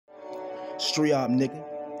Street op, nigga.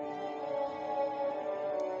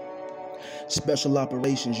 Special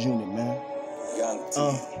Operations Unit, man.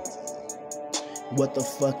 What the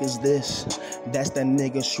fuck is this? That's that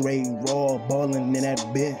nigga straight raw, ballin' in that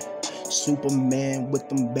bit. Superman with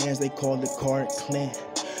them bands, they call it Clark Kent.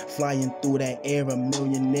 Flying through that air, a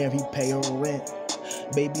millionaire, he pay her rent.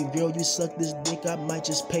 Baby girl, you suck this dick, I might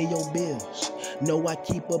just pay your bills. No, I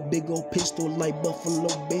keep a big old pistol like Buffalo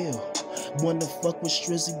Bill. Wanna fuck with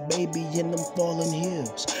Strizzy, baby, in them fallen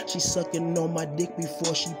hills. She sucking on my dick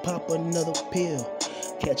before she pop another pill.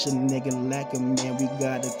 Catch a nigga lacking, man, we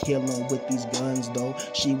gotta kill him with these guns, though.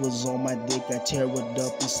 She was on my dick, I tear it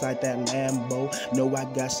up inside that Lambo. No, I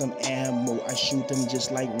got some ammo, I shoot them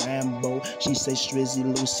just like Rambo. She say, Strizzy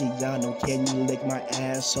Luciano, can you lick my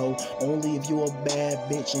asshole? Only if you a bad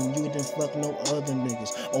bitch and you didn't fuck no other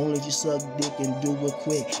niggas. Only if you suck dick and do it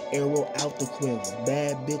quick, arrow out the quiver.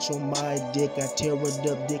 Bad bitch on my dick, I tear it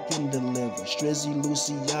up, dick and deliver. Strizzy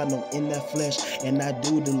Luciano in that flesh, and I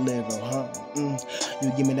do deliver, huh?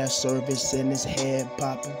 You give me that service and it's head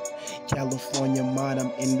popping. California mind,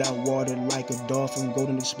 I'm in that water like a dolphin.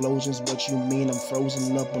 Golden explosions, what you mean? I'm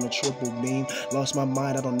frozen up on a triple beam. Lost my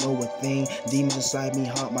mind, I don't know a thing. Demons inside me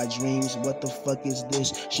haunt my dreams. What the fuck is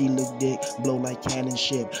this? She look dick, blow like cannon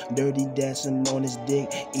ship. Dirty dancing on his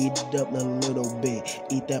dick, eat it up a little bit.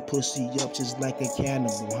 Eat that pussy up just like a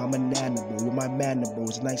cannibal. I'm an animal with my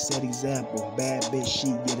mandibles, nice set example. Bad bitch,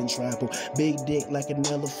 she getting trampled. Big dick like an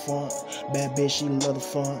elephant. Bad bitch, she love the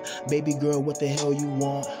fun. Baby girl, what the hell you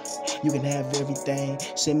want? You can have everything.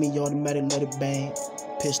 Send me automatic, let it bang.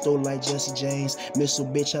 Pistol like Jesse James. Missile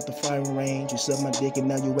bitch out the firing range. You suck my dick and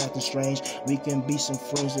now you acting strange. We can be some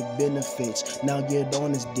friends with benefits. Now get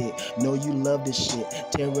on this dick. Know you love this shit.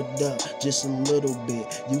 Tear it up just a little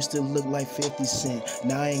bit. Used to look like 50 Cent.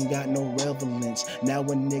 Now I ain't got no relevance. Now a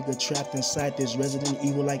nigga trapped inside this Resident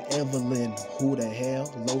Evil like Evelyn. Who the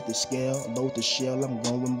hell? Load the scale, load the shell. I'm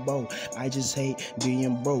going bold. I just hate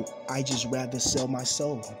being broke. I just rather sell my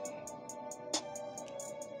soul.